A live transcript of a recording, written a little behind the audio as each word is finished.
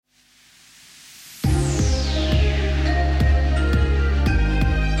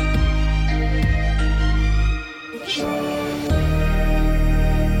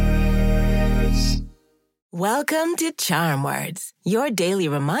Welcome to Charm Words, your daily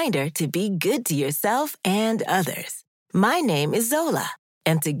reminder to be good to yourself and others. My name is Zola,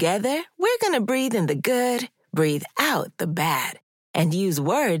 and together we're going to breathe in the good, breathe out the bad, and use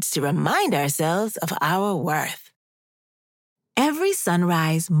words to remind ourselves of our worth. Every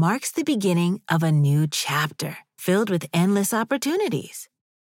sunrise marks the beginning of a new chapter filled with endless opportunities.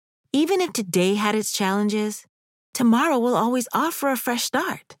 Even if today had its challenges, tomorrow will always offer a fresh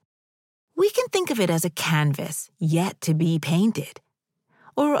start. We can think of it as a canvas yet to be painted,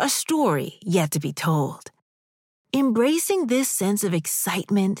 or a story yet to be told. Embracing this sense of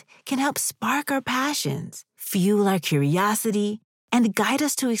excitement can help spark our passions, fuel our curiosity, and guide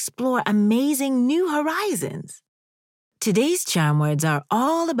us to explore amazing new horizons. Today's charm words are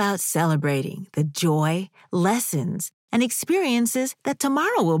all about celebrating the joy, lessons, and experiences that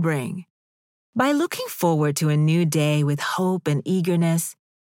tomorrow will bring. By looking forward to a new day with hope and eagerness,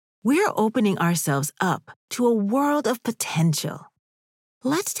 we're opening ourselves up to a world of potential.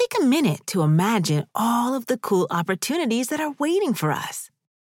 Let's take a minute to imagine all of the cool opportunities that are waiting for us.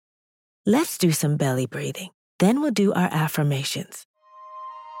 Let's do some belly breathing. Then we'll do our affirmations.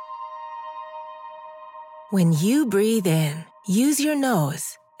 When you breathe in, use your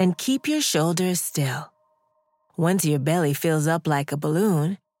nose and keep your shoulders still. Once your belly fills up like a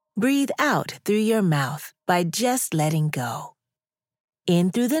balloon, breathe out through your mouth by just letting go.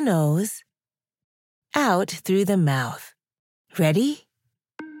 In through the nose, out through the mouth. Ready?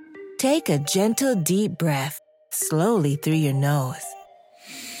 Take a gentle deep breath slowly through your nose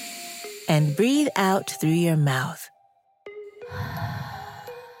and breathe out through your mouth.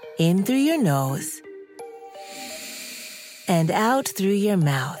 In through your nose and out through your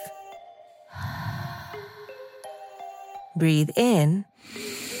mouth. Breathe in,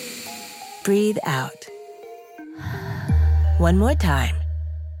 breathe out. One more time.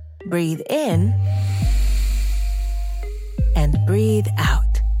 Breathe in and breathe out.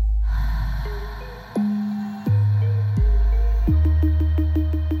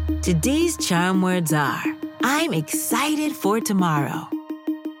 Today's charm words are, I'm excited for tomorrow.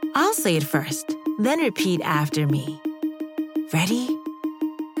 I'll say it first, then repeat after me. Ready?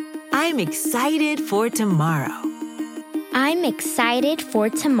 I'm excited for tomorrow. I'm excited for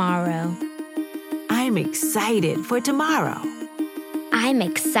tomorrow. I'm excited for tomorrow. I'm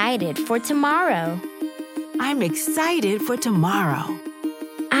excited for tomorrow. I'm excited for tomorrow.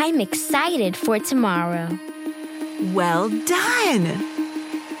 I'm excited for tomorrow. Well done!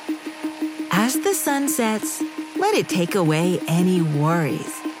 As the sun sets, let it take away any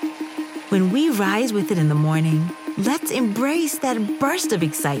worries. When we rise with it in the morning, let's embrace that burst of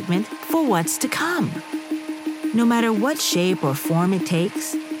excitement for what's to come. No matter what shape or form it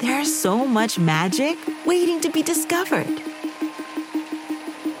takes, there's so much magic waiting to be discovered.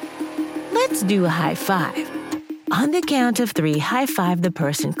 Let's do a high five. On the count of 3, high five the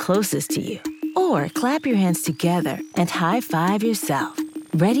person closest to you. Or clap your hands together and high five yourself.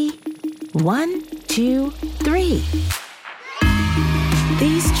 Ready? 1, 2, 3.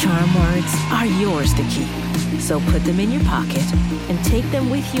 These charm words are yours to keep. So put them in your pocket and take them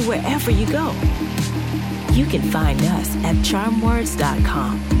with you wherever you go. You can find us at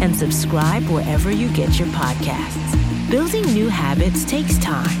charmwords.com and subscribe wherever you get your podcasts. Building new habits takes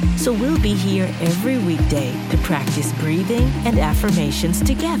time, so we'll be here every weekday to practice breathing and affirmations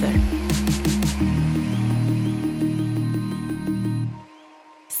together.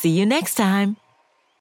 See you next time.